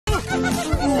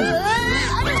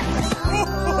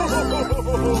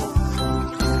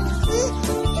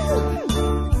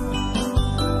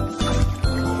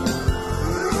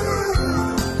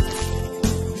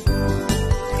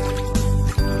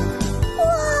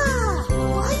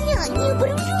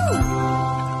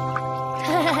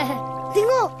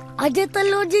Tengok, ada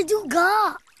telur dia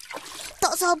juga.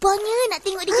 Tak sabarnya nak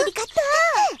tengok dia jadi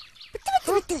katak.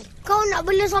 Betul. Kau nak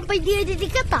bela sampai dia jadi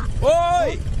katak?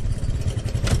 Oi!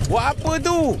 Buat apa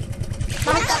tu?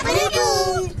 Tangkap berudu.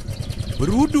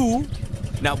 Berudu?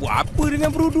 Nak buat apa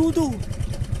dengan berudu tu?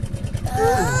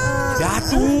 Dah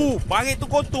tu, parit tu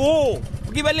kotor.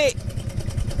 Pergi balik.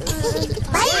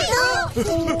 Baik tu.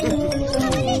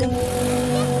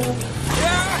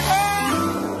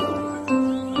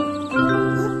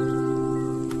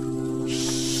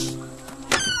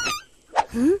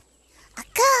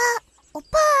 Akak,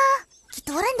 Opa,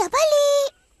 kita orang dah balik.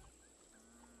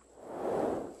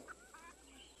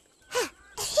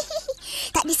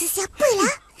 Tak ada sesiapa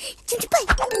lah. Jom cepat.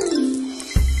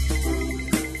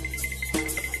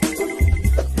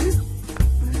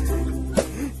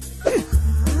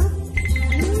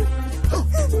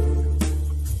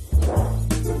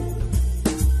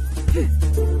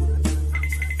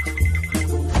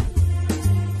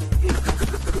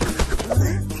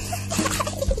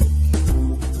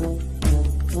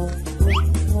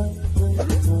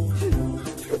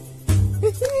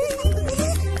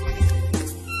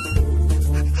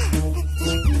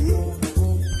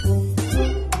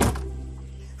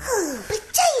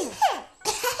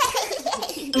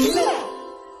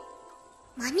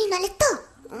 Mana nak letak?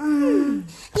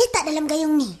 Letak dalam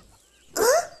gayung ni.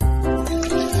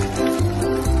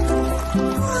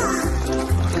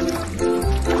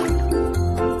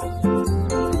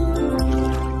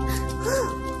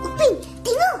 Upin,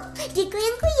 tengok. Dia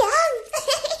goyang-goyang.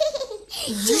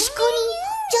 Jus kau ni,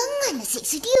 janganlah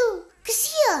seksa dia.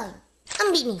 Kesian.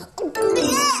 Ambil ni.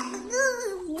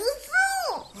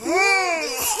 Busuk.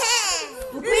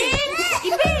 Upin,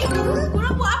 Ipin,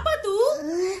 korang buat apa tu?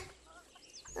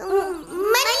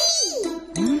 Mandi.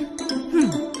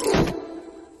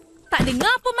 Tak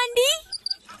dengar apa mandi?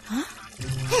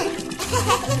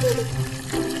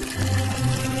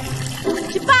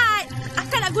 Cepat!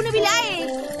 Akak nak guna bilik air.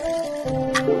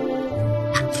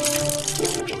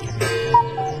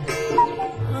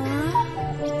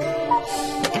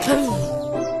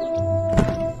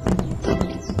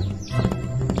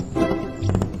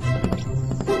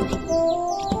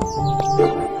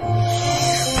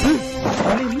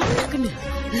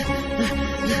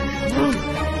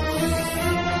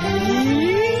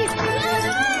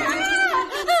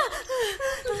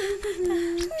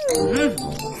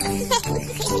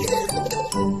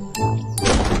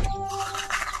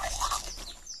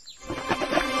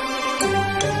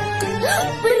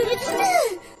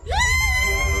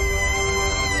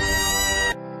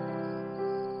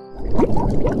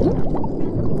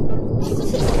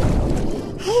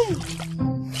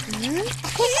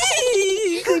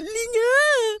 Kelingnya.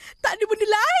 Tak ada benda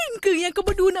lain ke yang kau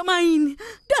berdua nak main?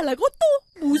 Dahlah kotor.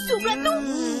 Busuk pula tu.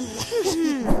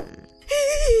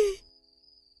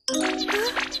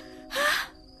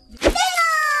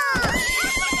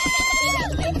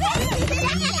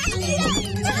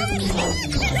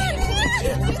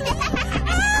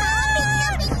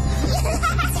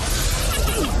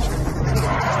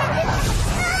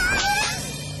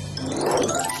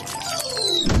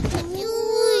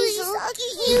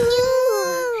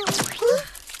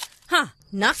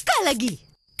 Nakal lagi.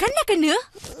 Kan dah kena?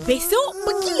 Besok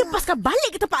pergi lepaskan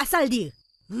balik ke tempat asal dia.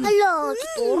 Alah,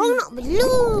 kita orang nak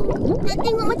belum. Nak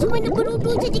tengok macam mana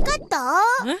berudu jadi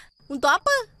katak. Untuk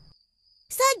apa?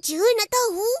 Saja nak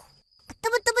tahu. Atau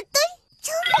betul-betul?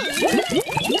 Cuma.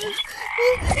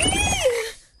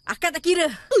 Akak tak kira.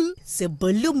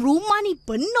 Sebelum rumah ni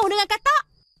penuh dengan katak,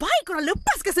 baik korang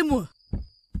lepaskan semua.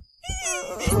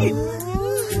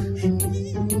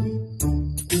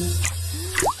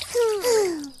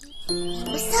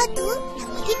 Besar tu nak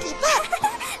pergi kelipat.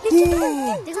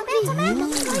 Tengok macam mana.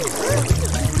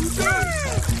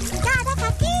 Dah ada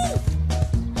kaki.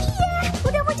 Iya,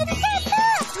 udah mau jadi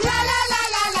katak. La la la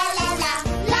la la la la.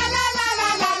 La la la la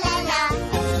la la la.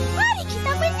 Mari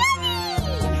kita menyanyi.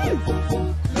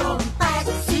 Lompat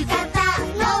si katak,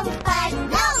 lompat,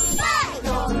 lompat.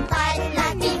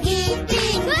 Lompatlah tinggi,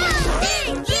 tinggi,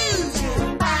 tinggi.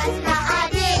 Cepatlah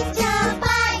adik,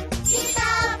 cepat.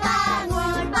 Kita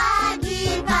bangun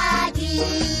pagi-pagi.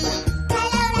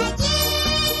 Kalau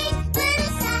rajin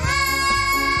berusaha,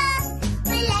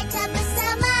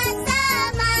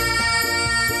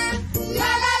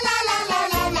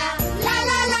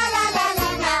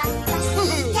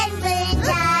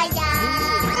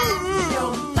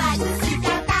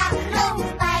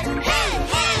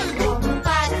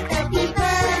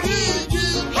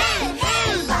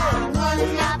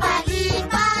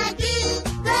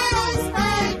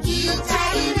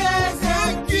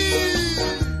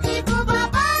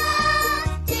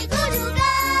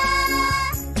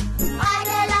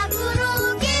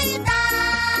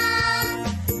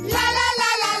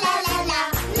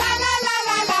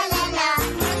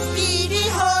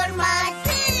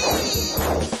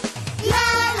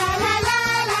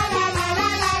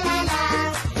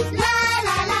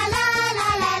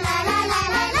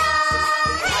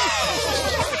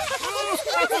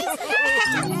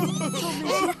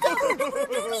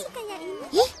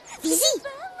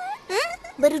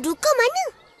 Berudu kau mana?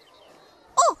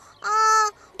 Oh,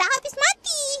 dah habis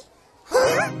mati.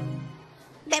 Hah?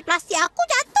 Beg plastik aku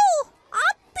jatuh.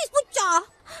 Habis pecah.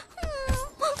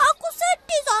 Aku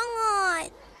sedih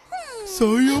sangat.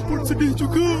 Saya pun sedih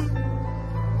juga.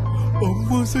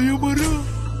 Mama saya marah.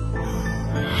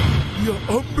 Dia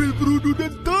ambil berudu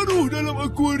dan taruh dalam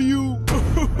akuarium.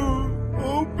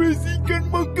 Habis ikan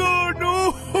makan.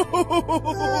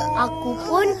 Aku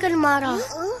pun kena marah.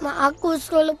 Mak aku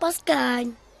suruh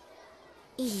lepaskan.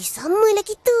 Samalah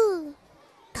kita.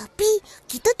 Tapi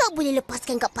kita tak boleh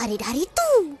lepaskan kat parit hari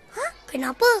tu.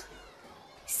 Kenapa?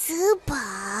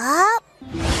 Sebab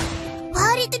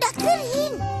parit tu dah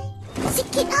kering.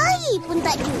 Sikit air pun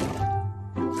tak ada.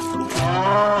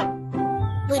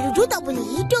 Berudu tak boleh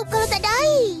hidup kalau tak ada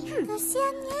air.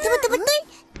 Kasiannya. Betul-betul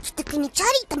kita kena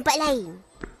cari tempat lain.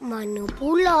 Mana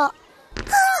pula?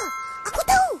 Aku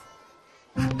tahu.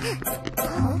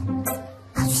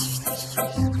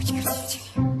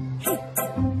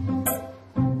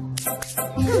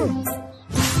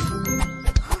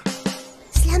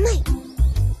 Selamat.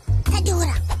 Tak ada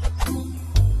orang.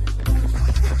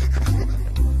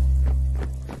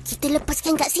 Kita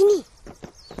lepaskan kat sini.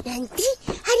 Nanti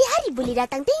hari-hari boleh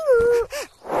datang tengok.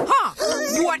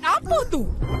 Buat apa tu?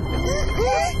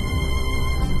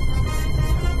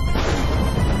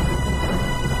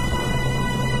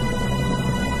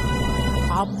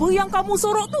 Apa yang kamu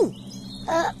sorok tu?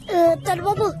 Tak ada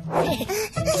apa-apa.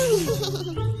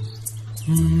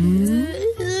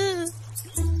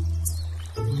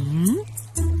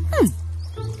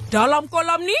 Dalam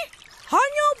kolam ni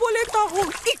hanya boleh taruh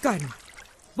ikan.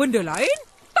 Benda lain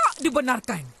tak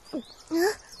dibenarkan.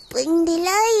 Benda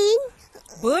lain?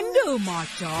 Benda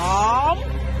macam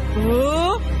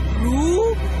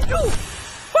berudu.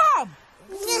 Faham?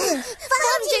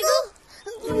 Faham, cikgu.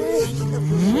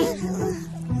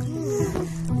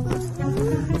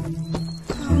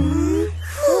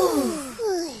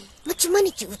 Macam mana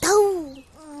cikgu tahu?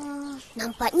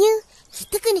 Nampaknya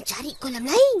kita kena cari kolam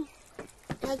lain.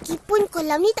 Lagipun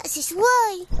kolam ni tak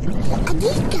sesuai. Ada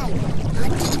ikan.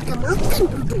 Nanti ikan makan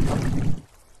berudu.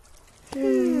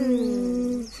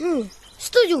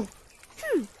 Setuju.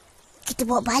 Kita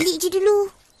bawa balik je dulu.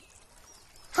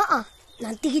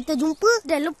 Nanti kita jumpa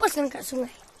dan lepaskan kat sungai.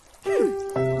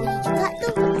 Boleh juga tu.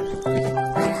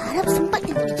 Harap sempat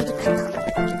dia boleh jadi kata.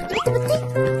 Betul-betul.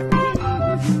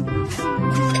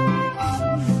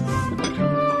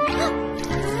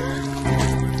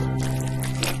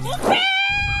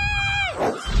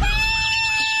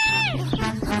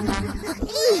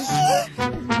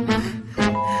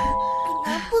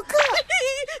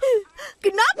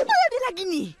 Kenapa ada lagi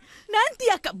ni? Nanti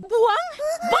akak buang,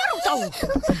 baru tahu.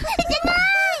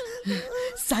 Jangan!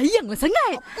 Sayanglah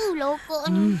sangat. Apalah kak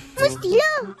ni.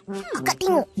 Mestilah. Akak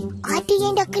tengok. Ada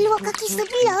yang dah keluar kaki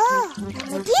sebelah.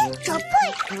 Nama dia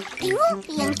copot. Tengok,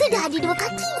 yang tu dah ada 2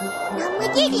 kaki. Nama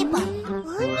dia Deba.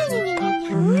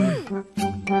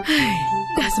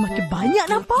 Dah semakin banyak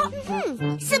nampak.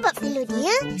 Sebab telur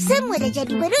dia semua dah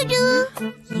jadi berudu.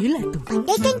 Yelah tu.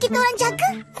 Pandaikan kita orang jaga.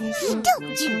 Hidup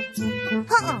je.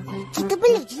 Kita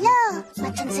boleh je lah.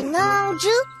 Macam senang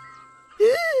je.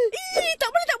 Tak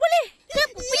boleh, tak boleh.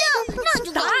 Kenapa pula? Nak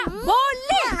juga. Tak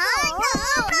boleh. Nak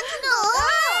juga.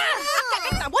 Akak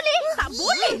kata tak boleh. Tak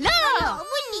boleh lah.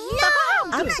 Boleh lah.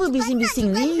 Apa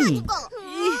bising-bising ni?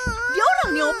 Dia orang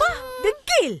ni apa?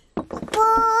 Degil. Apa?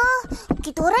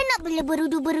 Kita orang nak bela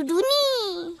berudu-berudu ni.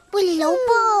 Bolehlah,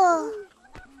 Upa.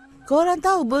 Korang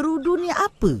tahu berudu ni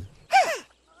apa?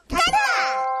 Kata!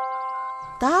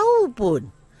 Tahu pun.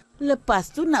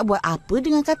 Lepas tu nak buat apa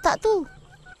dengan katak tu?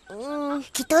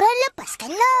 Kita orang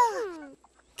lepaskanlah.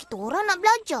 Kita orang nak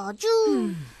belajar je.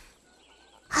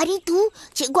 Hari tu,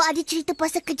 cikgu ada cerita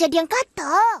pasal kejadian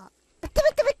katak.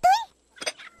 Betul-betul-betul?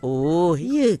 Oh,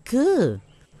 ya ke?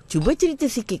 Cuba cerita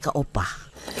sikit kat Opah.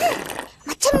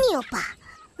 Macam ni, Opa.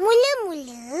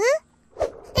 Mula-mula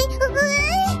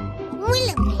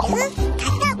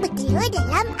katak bertelur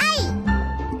dalam air.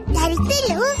 Dari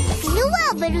telur,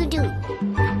 keluar berudu.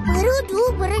 Berudu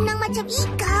berenang macam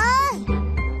ikan.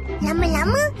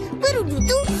 Lama-lama, berudu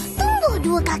tu tumbuh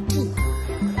 2 kaki.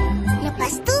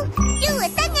 Lepas tu, 2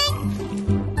 tangan.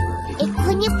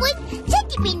 Ekornya pun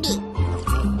jadi pendek.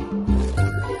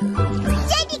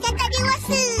 Jadi katak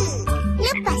dewasa.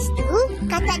 Lepas tu,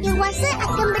 katak dewasa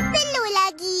akan bertelur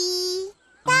lagi.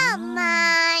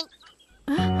 Tamat.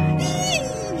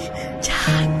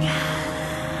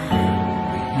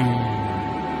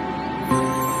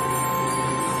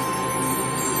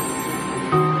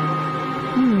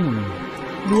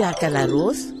 Biarkanlah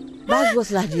Ros.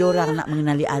 Baguslah diorang nak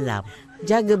mengenali alam.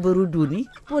 Jaga berudu ni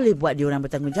boleh buat diorang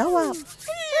bertanggungjawab.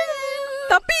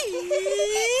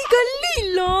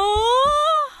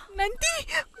 Gelilah. Nanti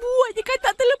buat je kan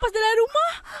tak terlepas dalam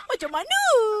rumah. Macam mana?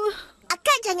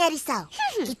 Akak jangan risau.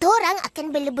 Kita orang akan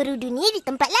berleberudu ni di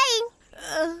tempat lain.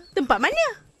 Tempat mana?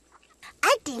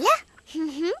 Adalah.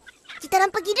 Kita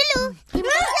orang pergi dulu.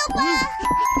 Terima kasih, Opa.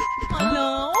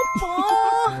 Alah, apa?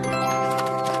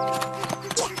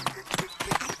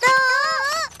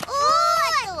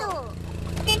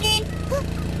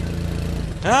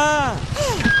 Ha.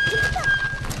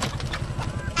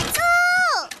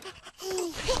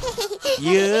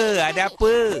 Ya, ada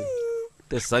apa?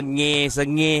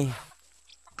 Tersengih-sengih.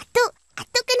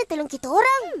 Atuk kena tolong kita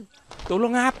orang.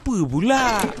 Tolong apa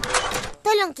pula?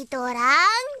 Tolong kita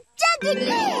orang jaga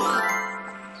dia.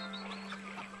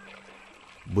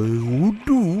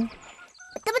 Berudu?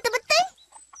 Betul.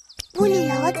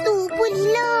 Bolehlah, Atuk.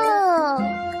 Bolehlah.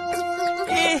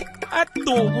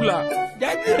 Atuk pula.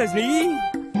 Jagalah sendiri.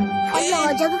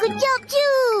 Alah, jaga kejap je.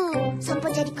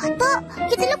 Sampai jadi katak,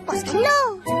 kita lepaskanlah.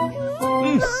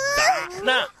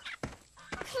 Nak.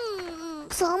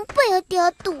 Sampai hati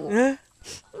Atuk.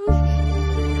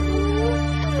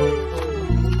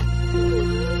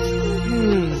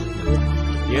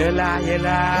 Yelah.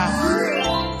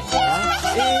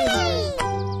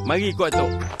 Mari ikut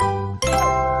Atuk.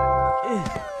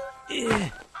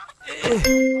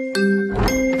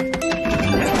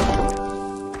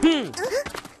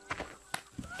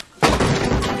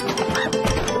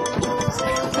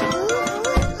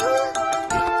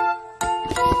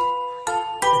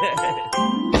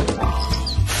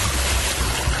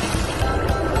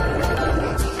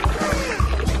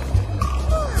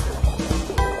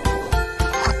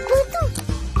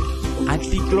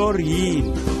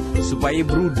 Anti-klorin supaya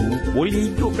berudu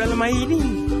boleh hidup dalam air ni.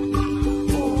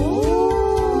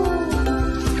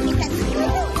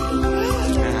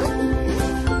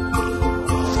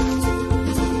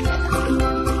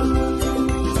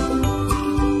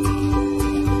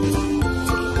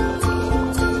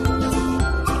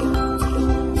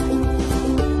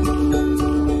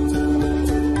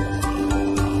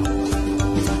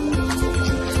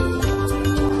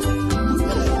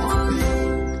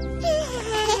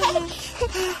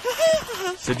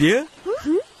 Sedia?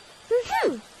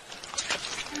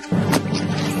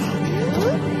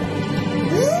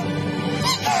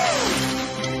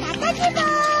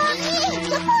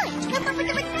 Cepat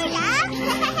betul-betul lah.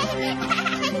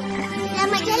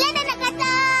 Selamat jalan anak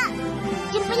katak.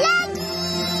 Jumpa lagi.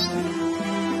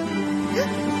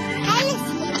 Alah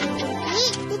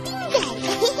sikit, tertinggal.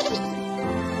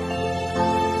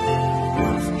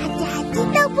 Hati-hati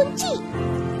tau punci.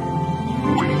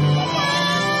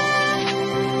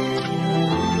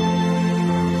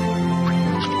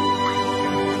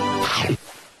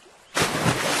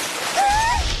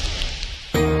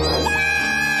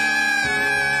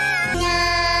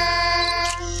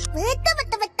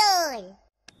 Betul.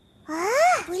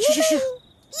 Boleh.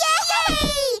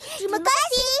 Yeay! Terima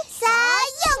kasih.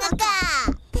 Sayang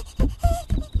akak.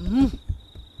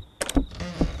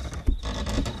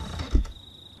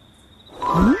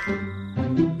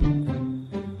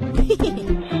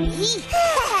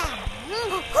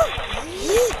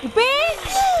 Ipin!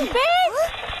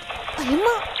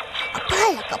 Alamak, apa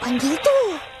hal akak panggil tu?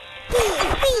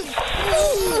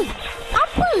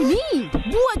 Apa ni?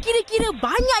 Buat kira-kira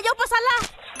banyak jawapan salah.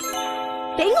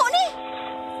 Tengok ni.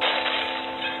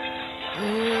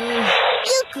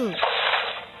 Ya ke?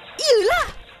 Yelah.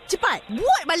 Cepat,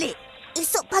 buat balik.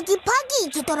 Esok pagi-pagi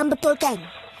kita orang betulkan.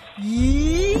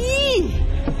 Ih,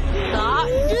 tak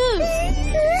ada.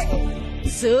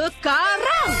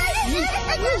 Sekarang.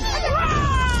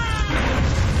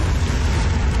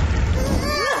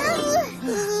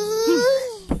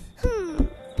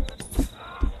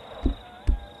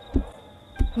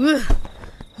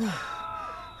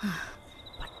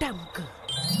 Padam ke?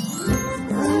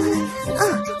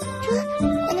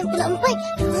 64.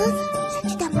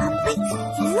 1 tambah 4.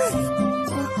 5.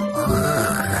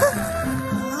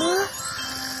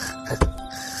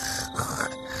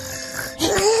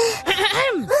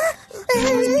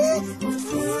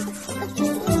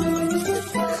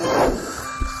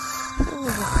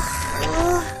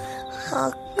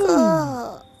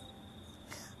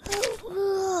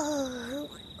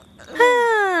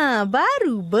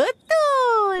 Baru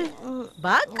betul.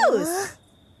 Bagus.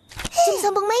 Jom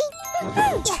sambung main.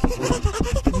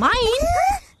 Main?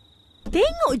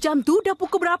 Tengok jam tu dah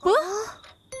pukul berapa?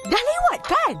 Dah lewat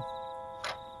kan?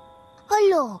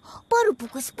 Alah, baru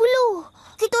pukul 10.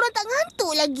 Kita orang tak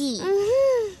ngantuk lagi.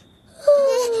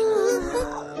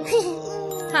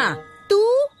 Tu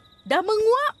dah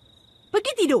menguap.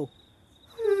 Pergi tidur.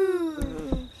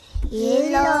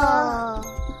 Yelah.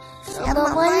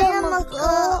 Selamat malam,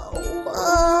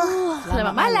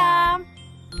 Selamat malam.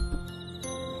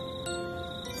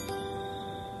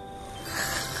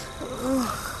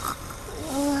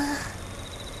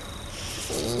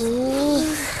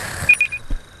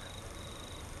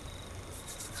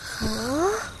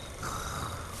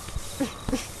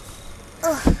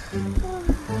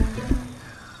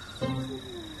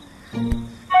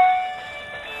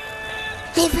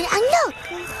 Level unlock.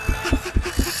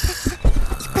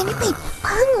 Ipin,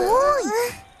 bangun.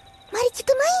 Mari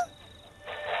kita main.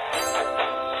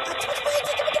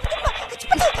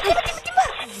 Cepat.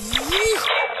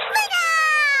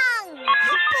 Menang.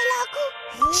 Lupalah aku.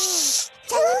 Shh,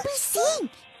 jangan bising.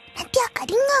 Nanti akak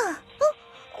dengar.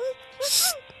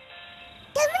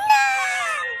 Dah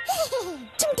menang.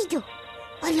 Jom tidur.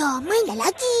 Alah, mainlah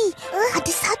lagi.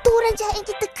 Ada satu orang jahat yang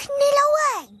kita kena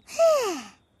lawan.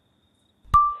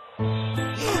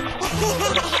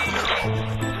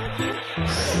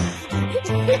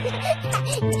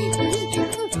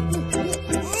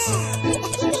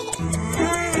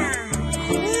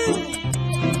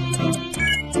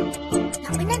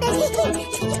 Nak menang dah sikit.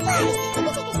 Cepat.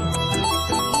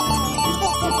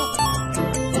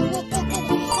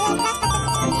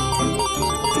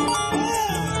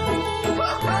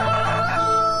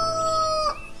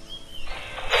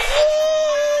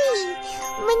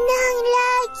 Menang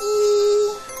lagi.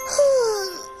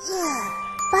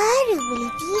 Baru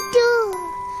boleh tidur.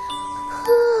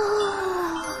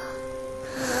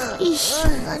 Ish,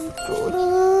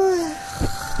 ngantuknya.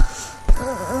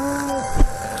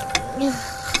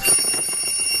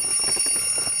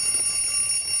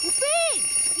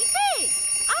 Ipin!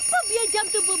 Apa biar jam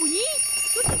tu berbunyi?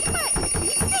 Tutup cepat.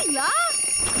 Bisinglah.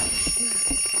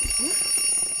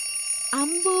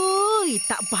 Amboi,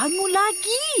 tak bangun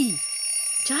lagi.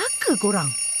 Jaga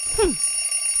korang.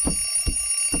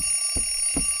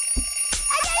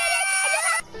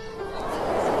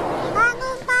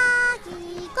 Bangun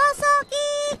pagi, gosok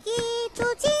gigi,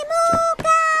 cuci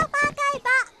muka, pakai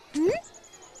bak.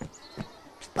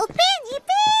 Upin,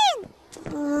 Ipin.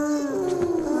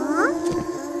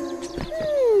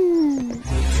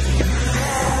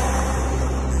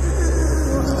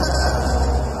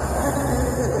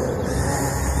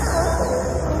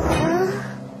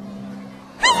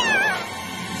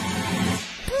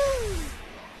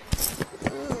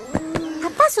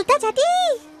 Apa sudah jadi?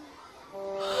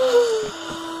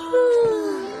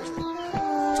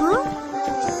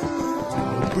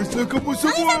 Habislah kamu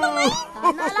semua.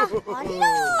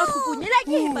 Aku punya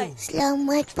lagi hebat.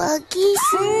 Selamat pagi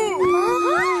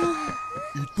semua.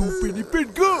 Itu Upin Ipin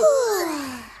ke?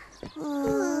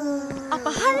 Apa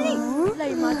hal ni?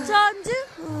 Lain macam je.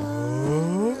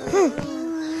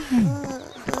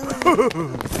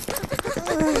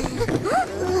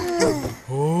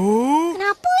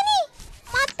 Kenapa ni?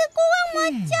 Mata korang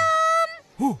macam...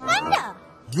 Mana?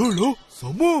 Yalah,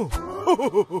 sama.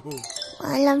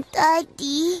 Malam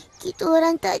tadi, kita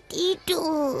orang tak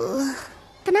tidur.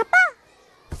 Kenapa?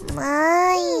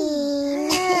 Main.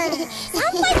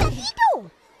 Sampai tak tidur?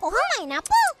 Korang main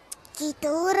apa? Kita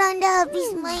orang dah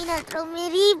habis main nak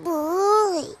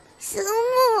ribut.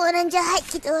 Semua orang jahat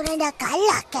kita orang dah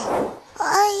kalahkan.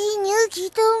 Akhirnya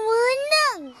kita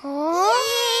menang.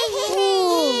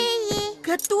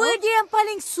 Ketua dia yang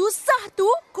paling susah tu,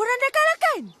 korang dah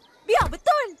kalahkan. Biar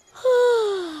betul.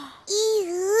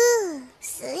 Iya.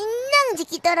 Senang je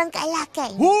kita orang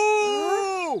kalahkan.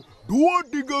 Wow!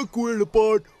 2-3 kuih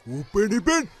lepas, Upin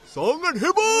Ipin sangat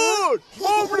hebat.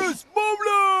 Marvelous!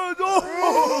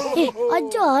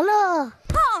 Ajarlah.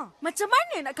 Macam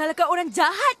mana nak kalahkan orang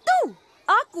jahat tu?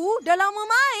 Aku dah lama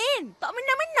main. Tak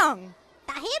menang-menang.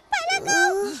 Tak hebatlah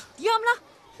kau. Diamlah.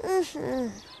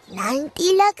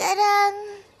 Nantilah sekarang.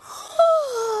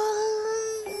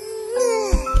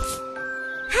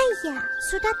 Haiya,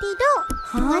 sudah tidur.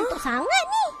 Ngantuk sangat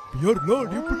ni. Biarlah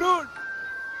dia penat.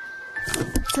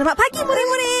 Selamat pagi,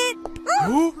 murid-murid.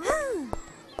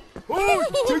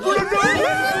 Cikgu datang.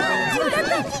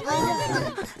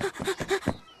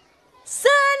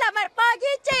 Selamat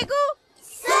pagi, cikgu.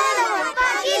 Selamat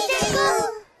pagi, cikgu.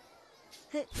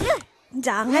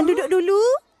 Jangan duduk dulu.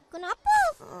 Kenapa?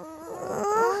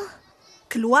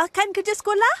 Keluarkan kerja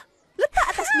sekolah. Letak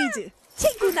atas meja.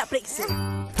 Cikgu nak periksa.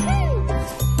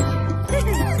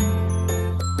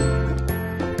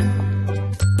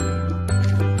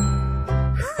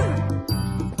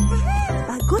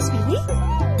 Bagus, Billy.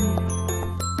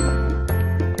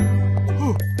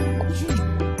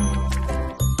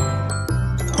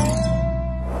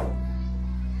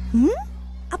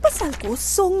 Apa sal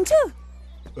kosong je?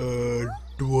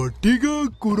 2-3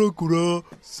 kura-kura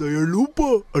saya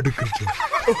lupa ada kerja.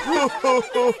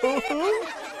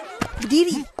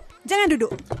 Berdiri. Jangan duduk.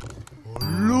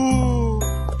 Alah.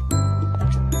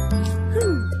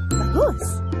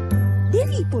 Bagus.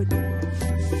 Diri pun.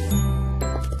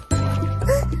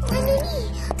 Mana ni?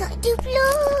 Tak ada pula.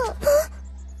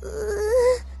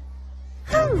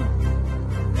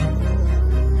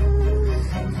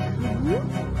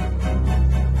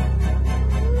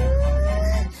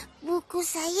 Buku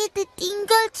saya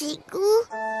tertinggal, cikgu.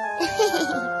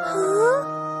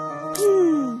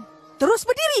 Terus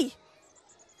berdiri.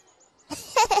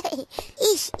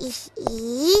 Ish.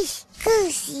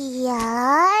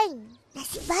 Kesian.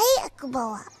 Nasib baik aku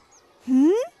bawa.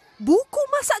 Buku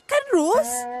masakan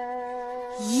Ros?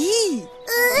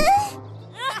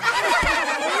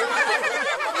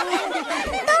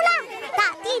 Taulah,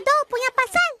 tak tidur punya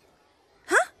pasal.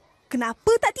 Hah?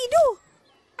 Kenapa tak tidur?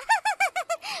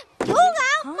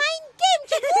 Diorang main game,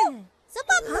 cikgu.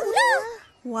 Sebab itulah.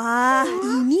 Wah,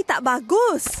 ini tak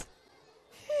bagus.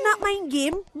 Nak main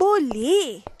game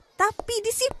boleh, tapi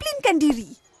disiplinkan diri.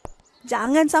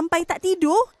 Jangan sampai tak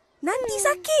tidur, nanti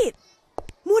sakit.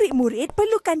 Murid-murid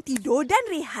perlukan tidur dan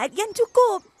rehat yang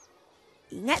cukup.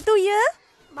 Ingat tu ya.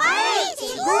 Baik,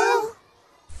 cikgu.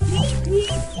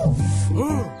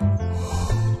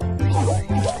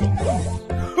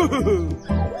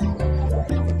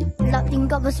 Lap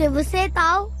tingkap bersih-bersih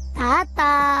tau.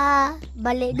 Tata.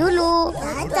 Balik dulu.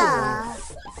 Tata.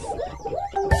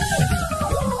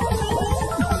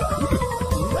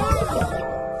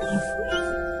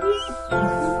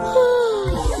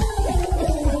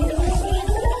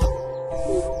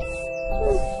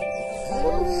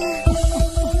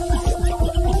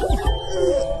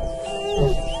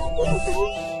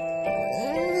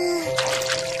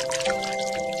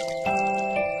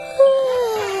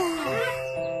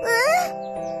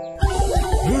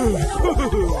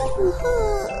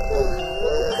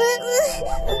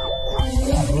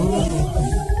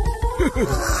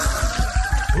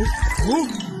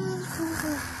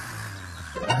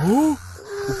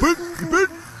 Upin, Ipin.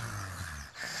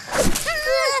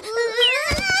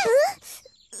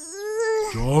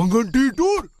 Jangan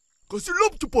tidur. Kasih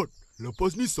lap cepat.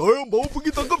 Lepas ni saya bawa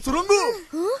pergi tangkap serangga.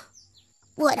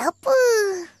 Buat apa?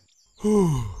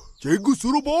 Cikgu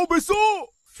suruh bawa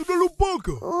besok. Sudah lupa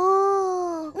ke?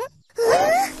 Oh.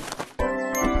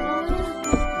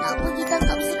 Nak pergi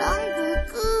tangkap serangga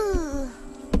ke?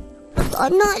 Tak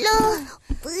naklah.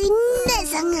 Penat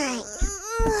sangat.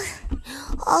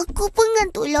 Aku pun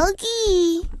ngantuk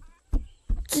lagi.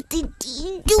 Kita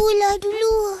tidurlah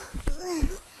dulu.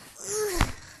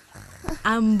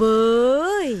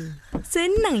 Amboi,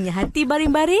 senangnya hati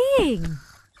baring-baring.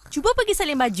 Cuba pergi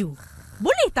salin baju.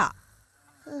 Boleh tak?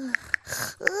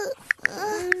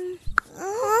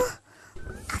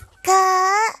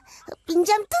 Kak,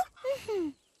 pinjam tu.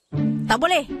 Tak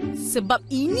boleh. Sebab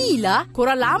inilah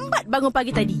korang lambat bangun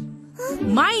pagi tadi.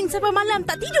 Main sampai malam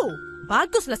tak tidur.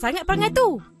 Baguslah sangat perangai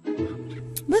tu.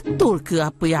 Betul ke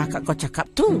apa yang akak kau cakap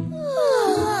tu?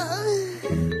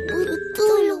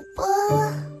 Betul lupa.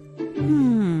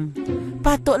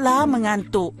 Patutlah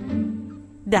mengantuk.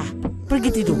 Dah,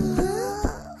 pergi tidur.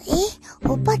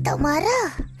 Opa tak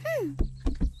marah.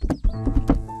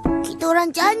 Kita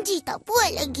orang janji tak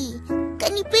buat lagi.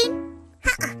 Kan Ipin?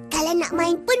 Kalau nak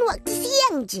main pun waktu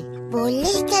siang je.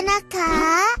 Boleh kan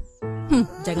akak?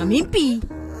 Jangan mimpi.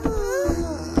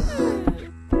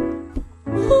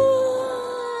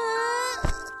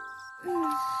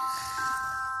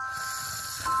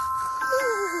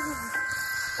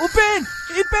 Upin!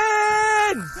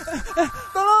 Ipin!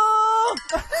 Tolong!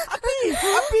 Api!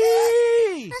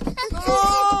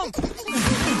 Tolong!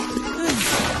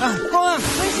 Korang,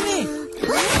 mari sini!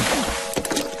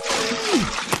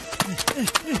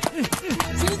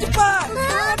 Sini cepat!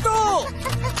 Datuk!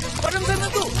 Padam sana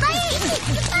tu! Baik,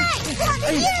 cepat.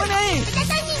 Mana air?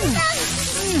 Datangi sekarang.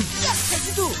 Kat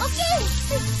situ! Okey.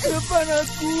 Depan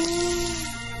aku!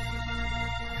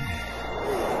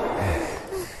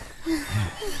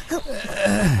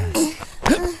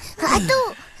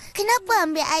 Atuk, kenapa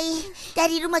ambil air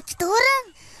dari rumah kita orang?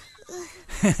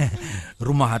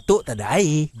 Rumah Atuk tak ada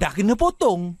air. Dah kena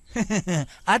potong.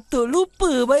 Atuk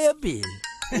lupa bayar bil.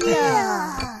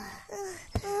 Ya.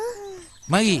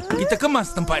 Mari, kita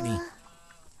kemas tempat ni.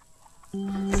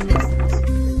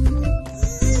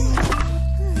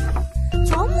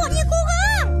 Comotnya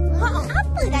korang.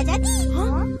 Apa dah jadi?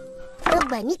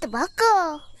 Ban ni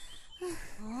terbakar.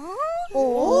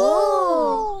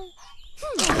 Oh.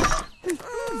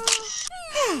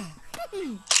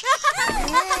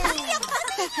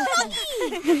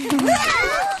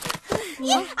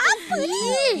 Apa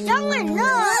ni?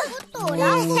 Janganlah. Betul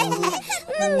lah.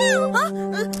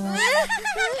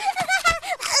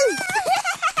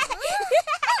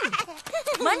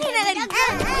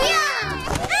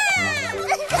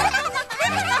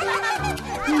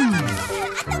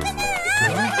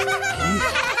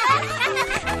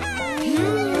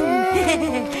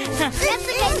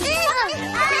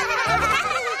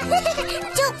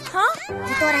 Jom.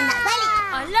 Kita orang nak balik.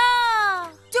 Alah,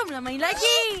 jomlah main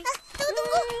lagi.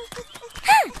 Tunggu.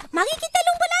 Mari kita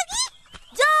lumba lagi.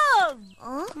 Jom.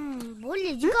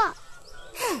 Boleh juga.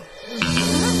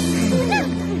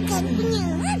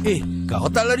 Kau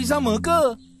tak lari sama ke?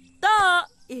 Tak,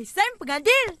 Sam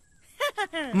pengadil.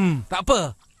 Tak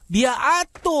apa. Biar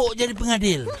Atuk jadi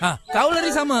pengadil. Kau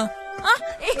lari sama.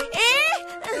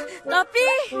 Tapi...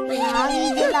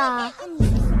 Lari je lah.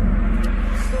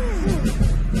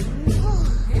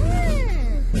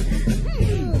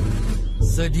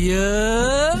 Sedia.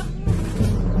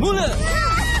 Mula.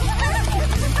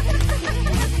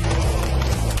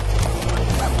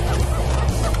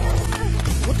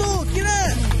 Betul, kira.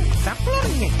 Siapa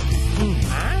lari ni?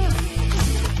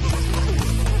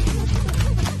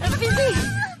 Fizi.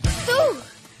 Tu.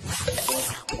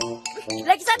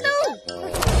 Lagi satu.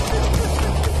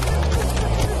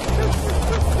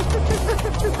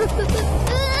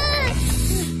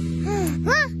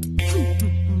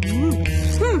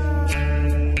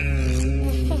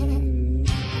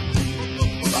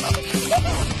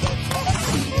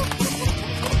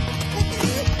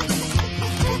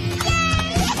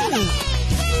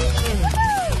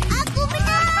 Aku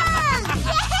menang.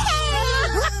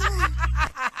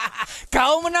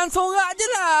 Kau menang sorak je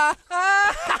lah.